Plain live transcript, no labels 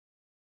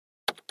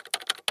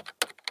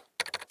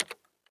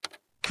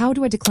How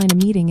do I decline a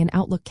meeting in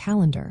Outlook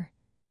Calendar?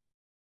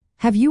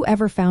 Have you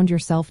ever found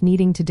yourself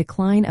needing to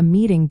decline a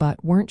meeting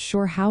but weren't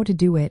sure how to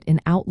do it in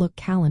Outlook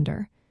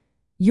Calendar?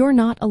 You're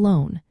not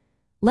alone.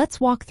 Let's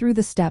walk through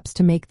the steps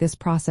to make this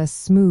process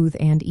smooth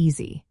and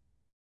easy.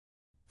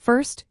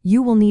 First,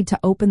 you will need to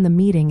open the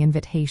meeting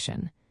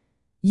invitation.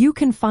 You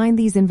can find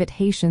these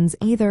invitations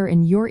either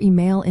in your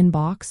email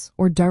inbox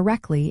or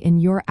directly in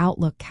your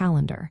Outlook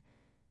calendar.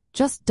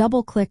 Just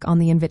double-click on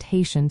the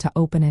invitation to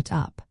open it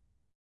up.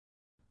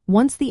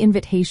 Once the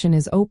invitation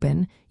is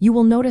open, you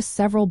will notice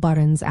several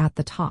buttons at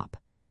the top.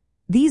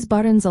 These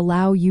buttons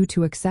allow you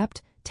to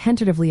accept,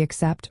 tentatively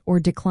accept, or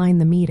decline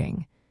the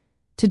meeting.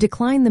 To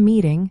decline the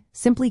meeting,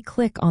 simply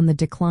click on the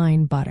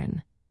Decline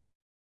button.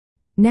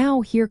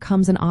 Now here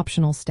comes an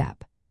optional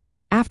step.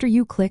 After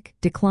you click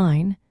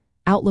Decline,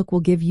 Outlook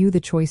will give you the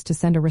choice to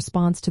send a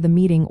response to the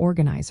meeting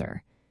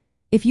organizer.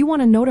 If you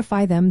want to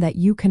notify them that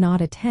you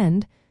cannot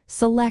attend,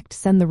 select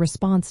Send the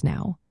Response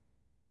Now.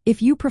 If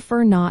you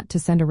prefer not to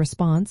send a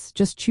response,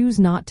 just choose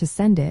not to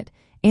send it,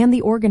 and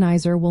the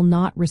organizer will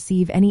not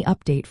receive any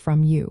update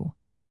from you.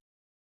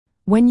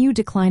 When you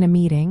decline a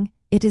meeting,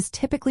 it is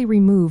typically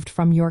removed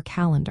from your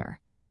calendar.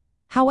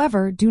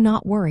 However, do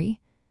not worry.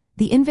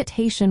 The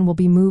invitation will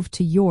be moved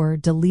to your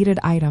Deleted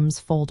Items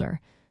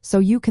folder, so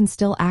you can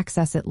still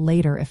access it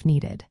later if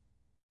needed.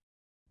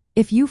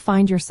 If you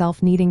find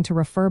yourself needing to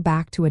refer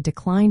back to a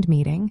declined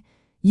meeting,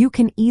 you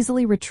can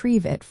easily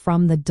retrieve it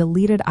from the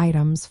Deleted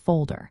Items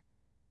folder.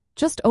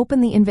 Just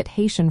open the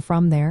invitation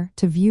from there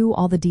to view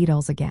all the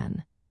details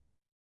again.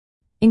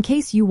 In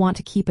case you want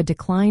to keep a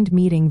declined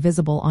meeting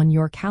visible on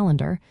your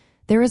calendar,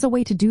 there is a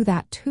way to do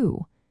that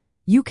too.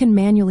 You can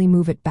manually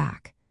move it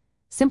back.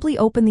 Simply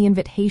open the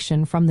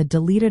invitation from the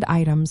Deleted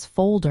Items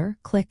folder,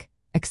 click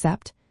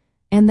Accept,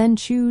 and then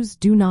choose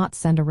Do Not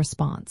Send a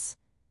Response.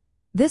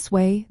 This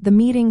way, the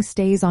meeting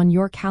stays on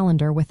your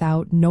calendar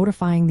without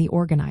notifying the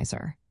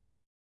organizer.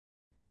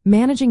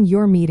 Managing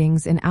your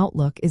meetings in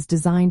Outlook is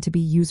designed to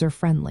be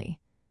user-friendly.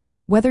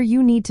 Whether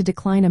you need to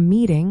decline a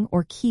meeting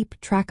or keep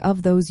track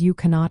of those you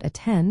cannot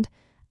attend,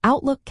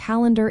 Outlook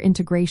calendar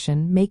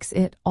integration makes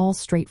it all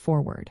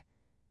straightforward.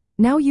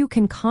 Now you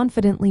can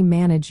confidently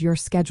manage your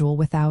schedule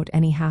without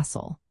any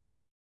hassle.